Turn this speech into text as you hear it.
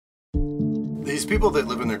These people that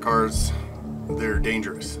live in their cars, they're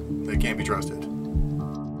dangerous. They can't be trusted.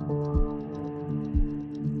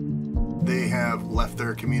 They have left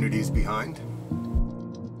their communities behind.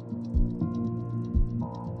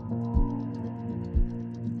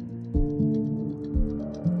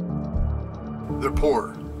 They're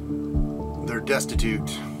poor. They're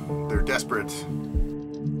destitute. They're desperate.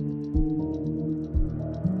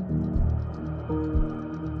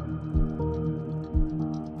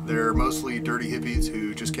 They're mostly dirty hippies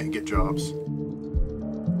who just can't get jobs.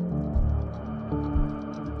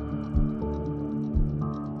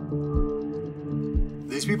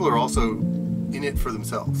 These people are also in it for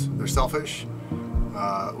themselves. They're selfish,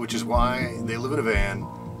 which is why they live in a van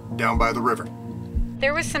down by the river.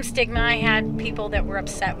 There was some stigma. I had people that were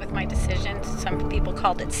upset with my decisions. Some people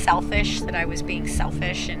called it selfish, that I was being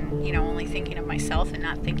selfish and, only thinking of myself and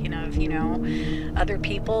not thinking of, other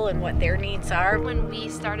people and what their needs are. When we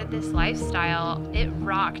started this lifestyle, it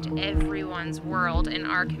rocked everyone's world in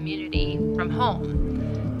our community from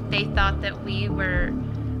home. They thought that we were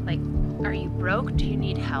like, are you broke? Do you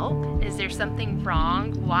need help? Is there something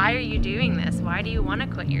wrong? Why are you doing this? Why do you want to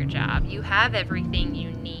quit your job? You have everything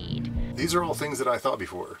you need. These are all things that I thought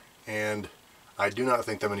before, and I do not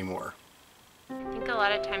think them anymore. I think a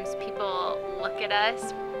lot of times people look at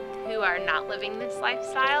us who are not living this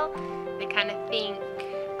lifestyle. They kind of think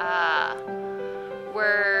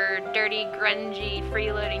we're dirty, grungy,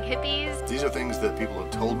 freeloading hippies. These are things that people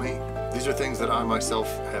have told me. These are things that I myself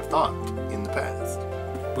have thought in the past.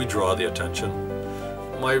 We draw the attention.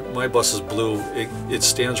 My bus is blue. It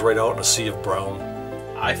stands right out in a sea of brown.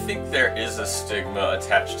 I think there is a stigma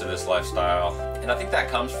attached to this lifestyle, and I think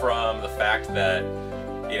that comes from the fact that,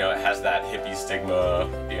 it has that hippie stigma,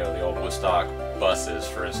 the old Woodstock buses,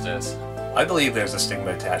 for instance. I believe there's a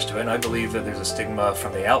stigma attached to it, and I believe that there's a stigma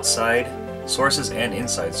from the outside sources and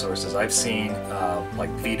inside sources. I've seen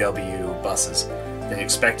like VW buses. They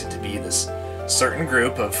expect it to be this certain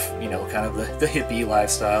group of, kind of the hippie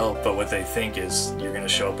lifestyle, but what they think is you're going to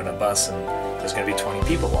show up in a bus and there's going to be 20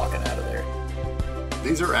 people walking out of there.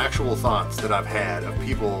 These are actual thoughts that I've had of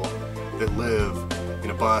people that live in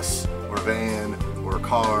a bus or a van or a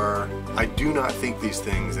car. I do not think these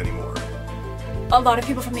things anymore. A lot of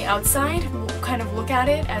people from the outside kind of look at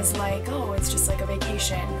it as like, oh, it's just like a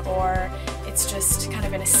vacation, or it's just kind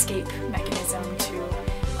of an escape mechanism to,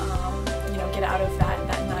 get out of that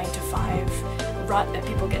 9-to-5 rut that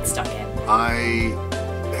people get stuck in. I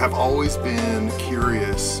have always been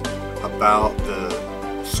curious about the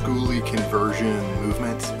schoolie conversion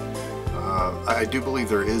movement. I do believe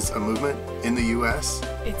there is a movement in the U.S.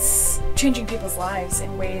 It's changing people's lives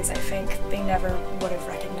in ways I think they never would have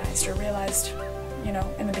recognized or realized, in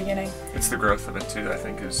the beginning. It's the growth of it too that I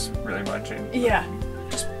think is really mind-changing. Yeah.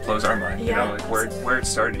 It just blows our mind, Yeah, like where it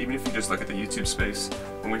started. Even if you just look at the YouTube space,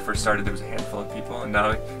 when we first started there was a handful of people, and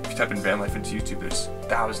now if you type in van life into YouTube, there's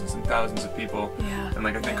thousands and thousands of people. Yeah. And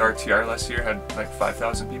I think RTR last year had like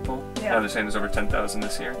 5,000 people. Yeah. Now they're saying there's over 10,000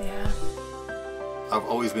 this year. Yeah. I've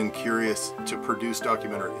always been curious to produce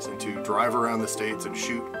documentaries and to drive around the States and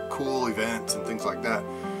shoot cool events and things like that,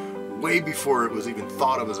 way before it was even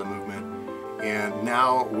thought of as a movement. And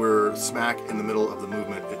now we're smack in the middle of the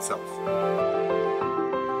movement itself.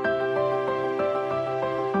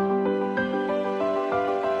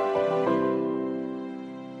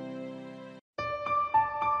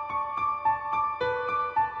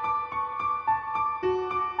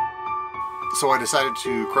 So I decided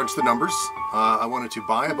to crunch the numbers. I wanted to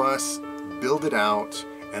buy a bus, build it out,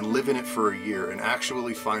 and live in it for a year and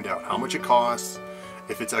actually find out how much it costs,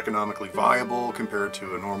 if it's economically viable compared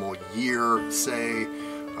to a normal year, say.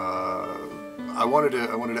 I wanted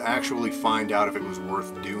to actually find out if it was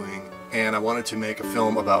worth doing, and I wanted to make a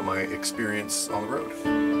film about my experience on the road.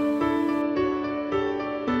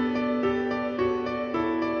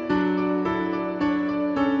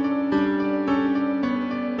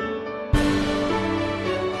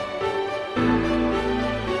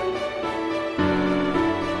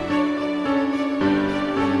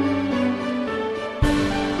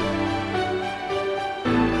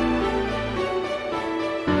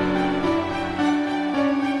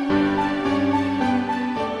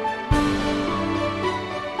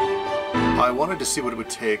 I wanted to see what it would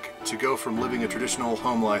take to go from living a traditional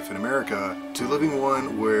home life in America to living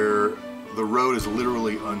one where the road is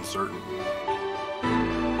literally uncertain.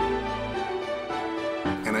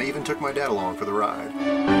 And I even took my dad along for the ride.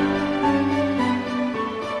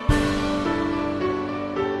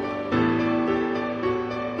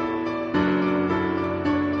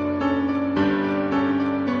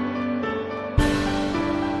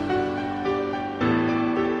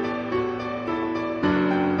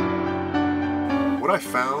 What I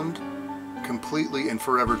found completely and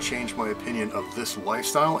forever changed my opinion of this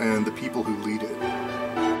lifestyle and the people who lead it.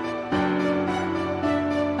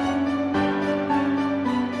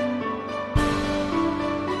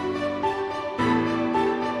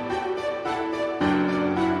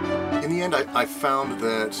 In the end, I found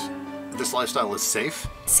that this lifestyle is safe.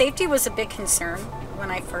 Safety was a big concern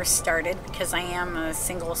when I first started because I am a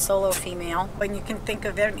single solo female. When you can think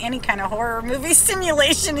of any kind of horror movie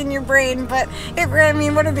simulation in your brain, but I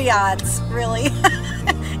mean, what are the odds, really?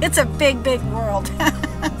 It's a big, big world.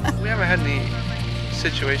 We haven't had any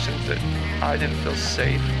situations that I didn't feel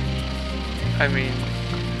safe. I mean,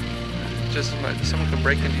 just as much someone can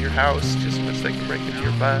break into your house, just as much as they can break into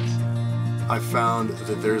your bus. I found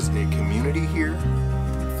that there's a community here.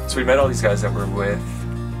 So we met all these guys that we're with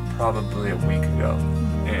probably a week ago,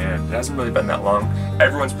 and it hasn't really been that long.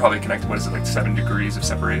 Everyone's probably connected, what is it, like 7 degrees of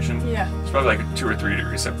separation? Yeah. It's probably like a 2 or 3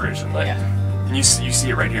 degree separation. Like, Yeah. and you see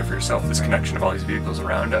it right here for yourself, this connection of all these vehicles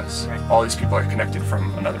around us. All these people are connected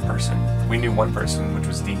from another person. We knew one person, which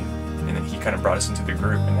was Dean, and then he kind of brought us into the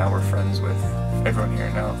group, and now we're friends with everyone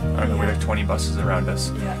here now. I don't know, we have 20 buses around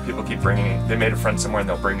us. Yeah. People keep bringing, they made a friend somewhere and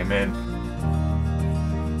they'll bring him in.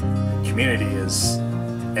 Community is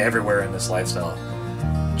everywhere in this lifestyle.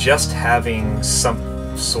 Just having some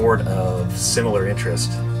sort of similar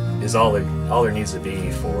interest is all there needs to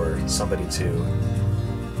be for somebody to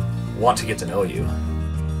want to get to know you.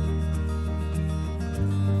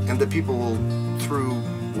 And that people, through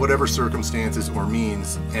whatever circumstances or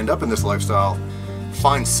means, end up in this lifestyle,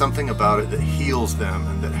 find something about it that heals them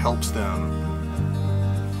and that helps them.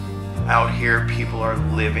 Out here, people are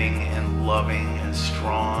living and loving and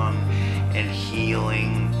strong and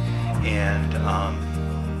healing and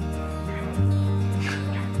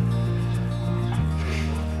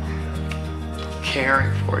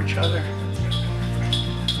caring for each other.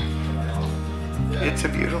 It's a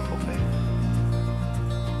beautiful thing.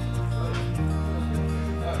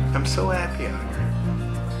 I'm so happy out here.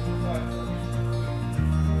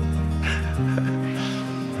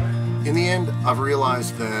 In the end, I've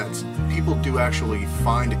realized that people do actually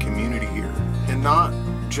find a community here, and not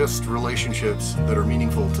just relationships that are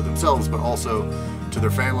meaningful to themselves, but also to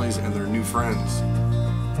their families and their new friends.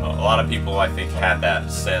 A lot of people, I think, had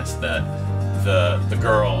that sense that the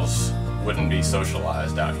girls wouldn't be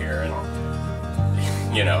socialized out here,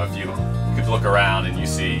 and you know, if you could look around and you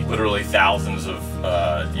see literally thousands of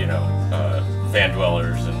van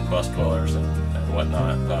dwellers and bus dwellers and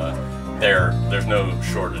whatnot, there's no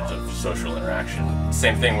shortage of social interaction.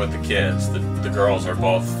 Same thing with the kids. The girls are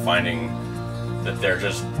both finding that they're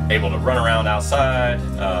just able to run around outside,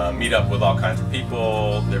 meet up with all kinds of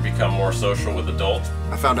people. They become more social with adults.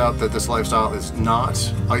 I found out that this lifestyle is not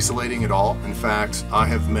isolating at all. In fact, I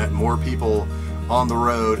have met more people on the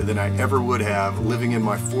road than I ever would have living in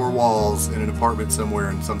my 4 walls in an apartment somewhere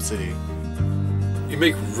in some city. You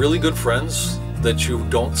make really good friends that you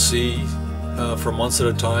don't see for months at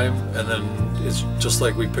a time, and then it's just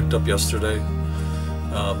like we picked up yesterday.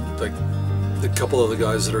 Like the couple of the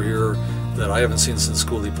guys that are here that I haven't seen since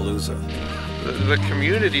Schoolie Palooza. The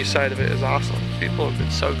community side of it is awesome. People have been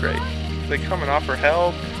so great. They come and offer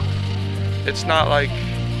help. It's not like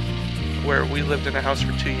where we lived in a house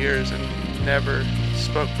for 2 years and never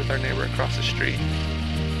spoke with our neighbor across the street.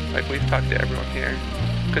 Like, we've talked to everyone here.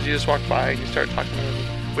 Because you just walk by and you start talking to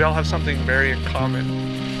them. We all have something very in common,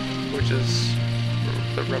 which is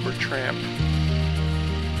the rubber tramp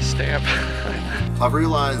stamp. I've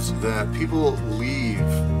realized that people leave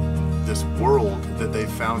this world that they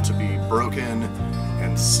found to be broken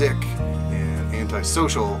and sick and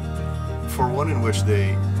antisocial for one in which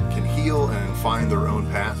they can heal and find their own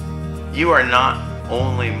path. You are not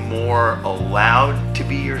only more allowed to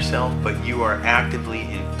be yourself, but you are actively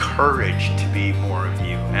encouraged to be more of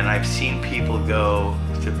you. And I've seen people go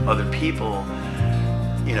to other people,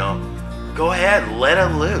 you know, go ahead, let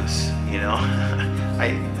them loose, you know.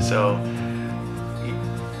 So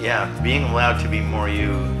yeah, being allowed to be more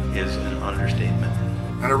you is an understatement.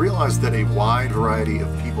 And I realized that a wide variety of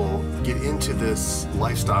people get into this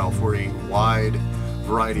lifestyle for a wide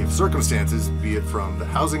variety of circumstances, be it from the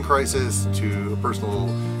housing crisis to a personal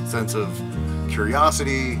sense of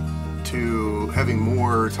curiosity to having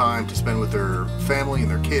more time to spend with their family and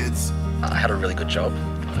their kids. I had a really good job.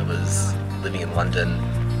 I was living in London,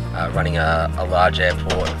 running a large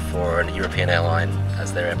airport for a European airline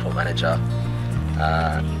as their airport manager,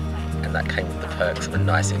 and that came with the perks of a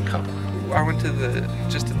nice income. I went to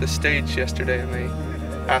just at the stage yesterday and they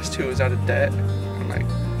asked who was out of debt, and like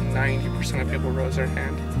 90% of people rose their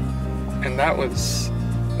hand. And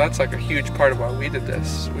that's like a huge part of why we did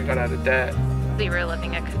this. We got out of debt. we were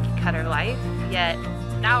living a cookie cutter life, yet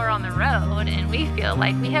now we're on the road and we feel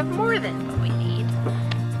like we have more than what we need.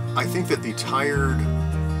 I think that the tired,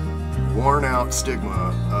 worn out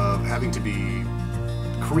stigma of having to be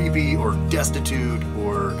creepy or destitute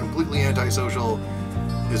or completely antisocial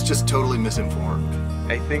is just totally misinformed.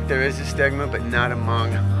 I think there is a stigma, but not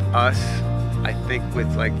among us. I think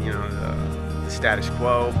with, like, you know, the status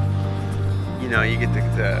quo, you know, you get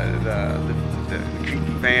the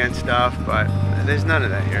creepy van stuff, but there's none of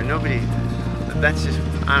that here. Nobody, that's just,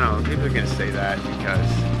 I don't know, people are gonna say that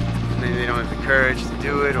because maybe they don't have the courage to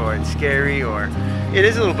do it, or it's scary, or it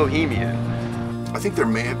is a little bohemian. I think there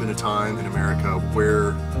may have been a time in America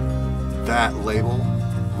where that label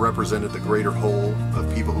represented the greater whole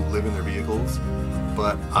of people who live in their vehicles,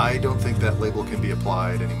 but I don't think that label can be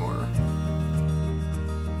applied anymore.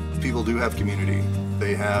 People do have community.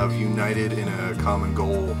 They have united in a common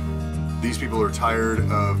goal. These people are tired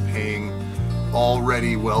of paying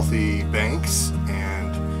already wealthy banks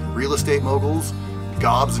and real estate moguls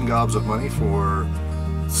gobs and gobs of money for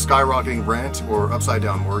skyrocketing rent or upside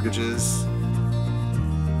down mortgages.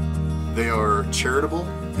 They are charitable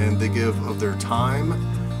and they give of their time,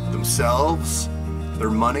 themselves, their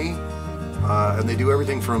money, and they do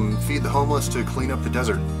everything from feed the homeless to clean up the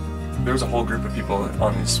desert. There was a whole group of people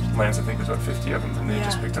on these lands, I think it was about 50 of them, and they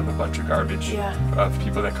just picked up a bunch of garbage of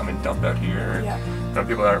people that come and dump out here, you know,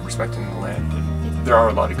 people that aren't respecting the land. And there are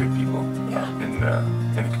a lot of good people in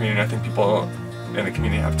the community. I think people in the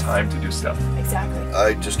community have time to do stuff. Exactly.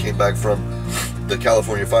 I just came back from the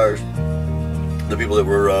California fires. The people that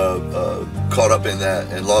were caught up in that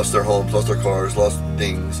and lost their homes, lost their cars, lost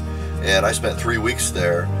things. And I spent 3 weeks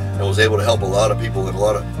there and was able to help a lot of people in a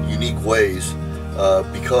lot of unique ways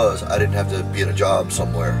because I didn't have to be in a job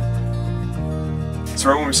somewhere. So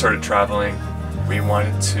right when we started traveling, we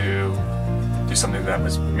wanted to do something that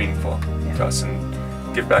was meaningful to us and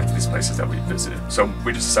give back to these places that we visited. So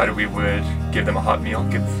we just decided we would give them a hot meal,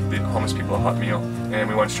 give the homeless people a hot meal, and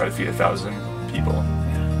we wanted to try to feed 1,000 people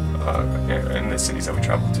in the cities that we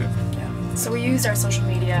traveled to. Yeah. So we used our social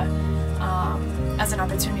media as an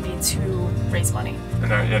opportunity to raise money. And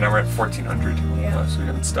now we're at 1,400, so we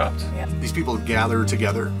haven't stopped. Yeah. These people gather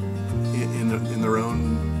together in their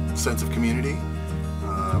own sense of community.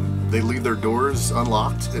 They leave their doors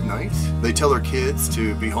unlocked at night. They tell their kids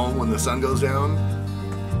to be home when the sun goes down.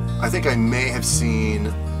 I think I may have seen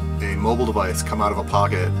a mobile device come out of a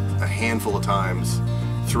pocket a handful of times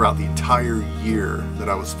throughout the entire year that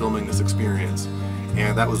I was filming this experience.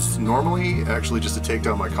 And that was normally actually just to take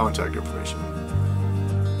down my contact information.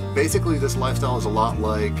 Basically, this lifestyle is a lot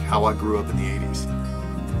like how I grew up in the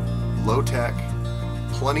 80s. Low tech,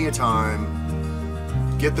 plenty of time,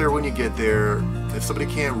 get there when you get there. If somebody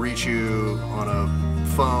can't reach you on a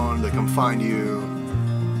phone, they come find you.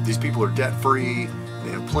 These people are debt-free.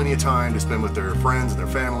 They have plenty of time to spend with their friends and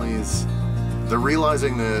their families. They're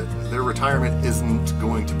realizing that their retirement isn't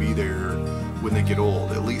going to be there when they get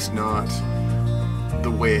old, at least not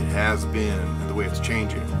the way it has been and the way it's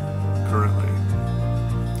changing currently.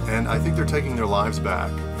 And I think they're taking their lives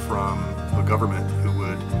back from a government who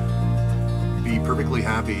would be perfectly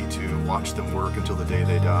happy to watch them work until the day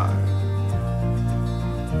they die.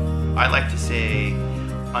 I like to say,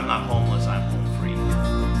 I'm not homeless, I'm